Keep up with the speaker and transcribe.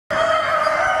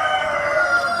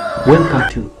Welcome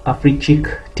to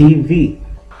AfriChick TV.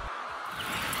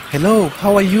 Hello,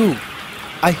 how are you?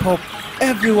 I hope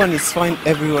everyone is fine,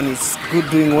 everyone is good,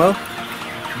 doing well.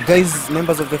 Guys,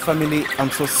 members of the family,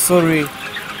 I'm so sorry.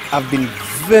 I've been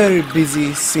very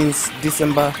busy since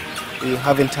December. We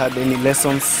haven't had any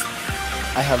lessons.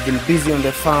 I have been busy on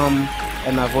the farm,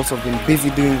 and I've also been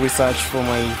busy doing research for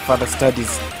my further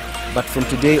studies. But from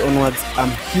today onwards,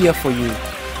 I'm here for you.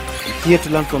 I'm here to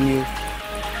learn from you,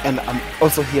 and I'm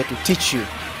also here to teach you.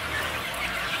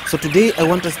 So today I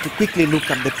want us to quickly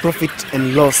look at the profit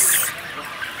and loss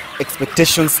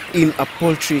expectations in a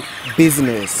poultry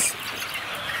business.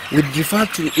 We refer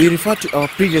to our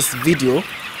previous video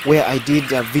where I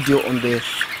did a video on the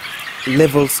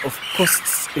levels of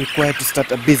costs required to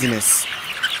start a business.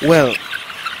 Well,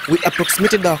 we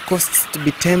approximated our costs to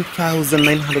be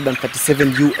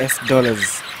 $10,937 US.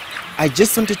 I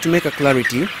just wanted to make a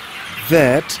clarity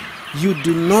that you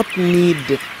do not need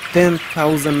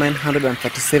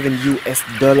 $10,937 US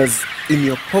in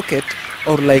your pocket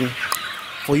or like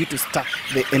for you to start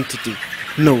the entity.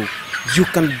 No, you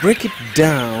can break it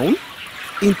down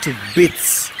into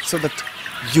bits so that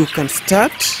you can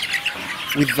start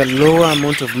with the lower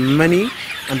amount of money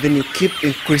and then you keep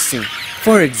increasing.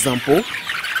 For example,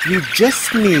 you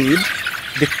just need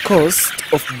the cost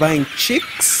of buying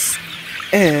chicks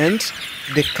and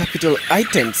the capital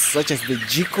items such as the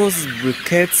jikos,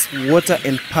 briquettes, water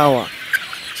and power,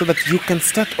 so that you can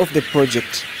start off the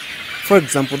project. For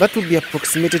example, that would be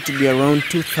approximated to be around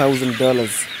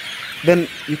 $2,000. Then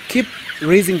you keep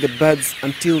raising the birds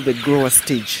until the grower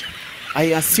stage. I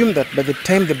assume that by the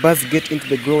time the birds get into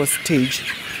the grower stage,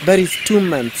 that is 2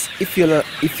 months. If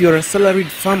you're a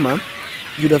salaried farmer,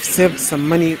 you'd have saved some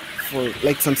money for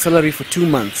like some salary for 2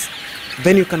 months.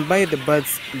 Then you can buy the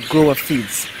birds grower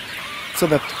feeds, so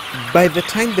that by the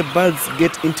time the birds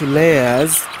get into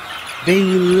layers, they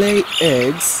will lay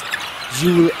eggs.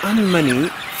 You will earn money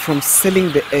from selling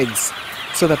the eggs,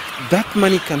 so that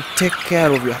money can take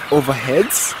care of your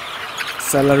overheads,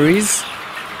 salaries,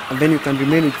 and then you can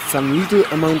remain with some little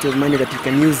amount of money that you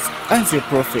can use as your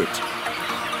profit.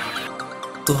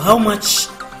 So how much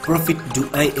profit do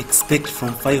I expect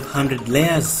from 500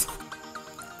 layers?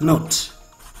 Note,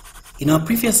 in our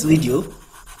previous video,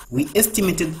 we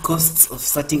estimated costs of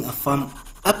starting a farm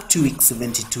up to week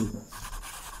 72.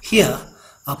 Here,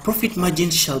 our profit margin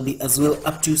shall be as well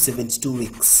up to 72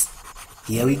 weeks.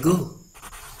 Here we go.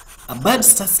 A bird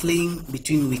starts laying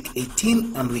between week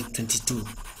 18 and week 22.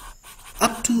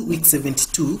 Up to week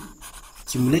 72,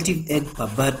 cumulative egg per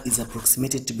bird is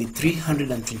approximated to be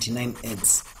 329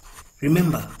 eggs.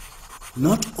 Remember,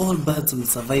 not all birds will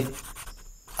survive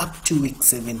up to week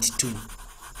 72.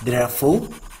 Therefore,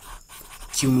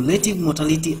 cumulative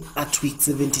mortality at week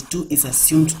 72 is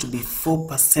assumed to be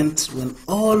 4% when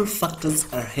all factors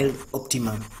are held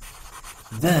optimum.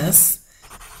 Thus,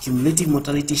 cumulative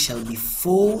mortality shall be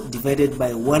 4 divided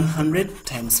by 100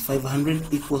 times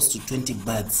 500 equals to 20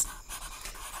 birds.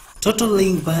 Total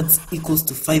laying birds equals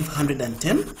to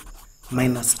 510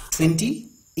 minus 20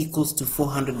 equals to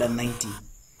 490.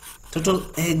 Total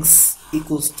eggs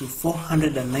equals to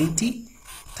 490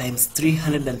 times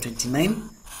 329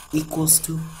 equals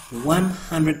to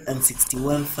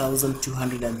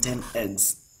 161,210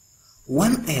 eggs.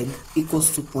 1 egg equals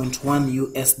to 0.1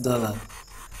 US dollar.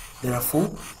 Therefore,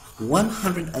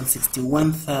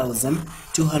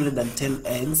 161,210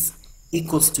 eggs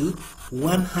equals to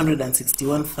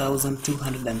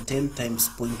 161,210 times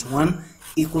 0.1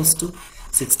 equals to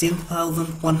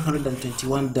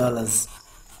 $16,121.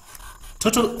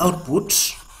 Total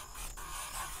output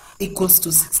equals to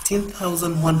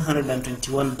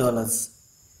 $16,121.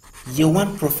 Year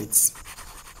 1 profits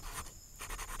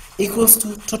equals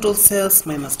to total sales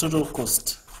minus total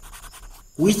cost,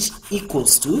 which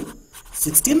equals to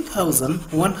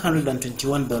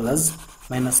 $16,121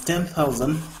 minus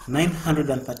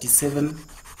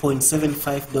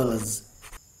 $10,937.75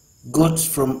 got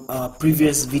from our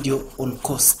previous video on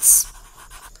costs,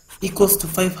 equals to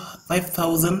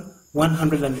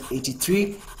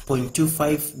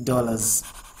 $5,183.25.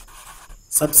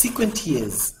 Subsequent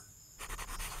years,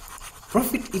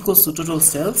 profit equals to total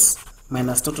sales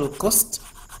minus total cost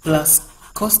plus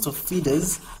cost of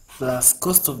feeders plus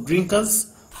cost of drinkers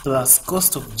plus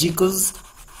cost of jikos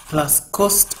plus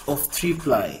cost of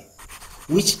 3-ply,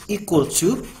 which equal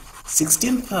to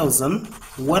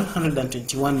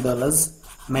 $16,121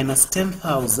 minus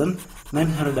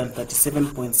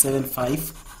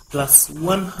 $10,937.75 plus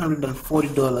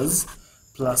 $140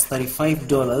 plus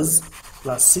 $35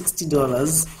 plus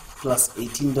 $60 plus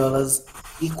 $18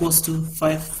 equals to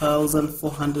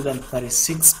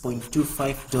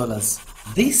 $5,436.25.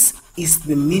 This is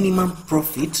the minimum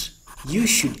profit you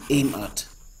should aim at.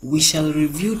 We shall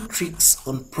review tricks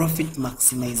on profit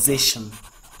maximization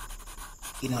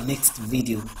in our next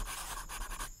video.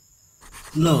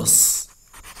 Loss.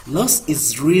 Loss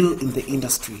is real in the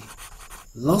industry.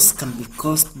 Loss can be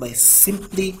caused by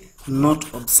simply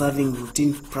not observing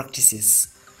routine practices,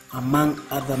 among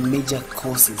other major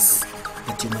causes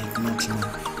that you might not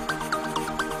know.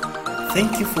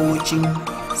 Thank you for watching.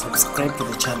 Subscribe to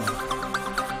the channel.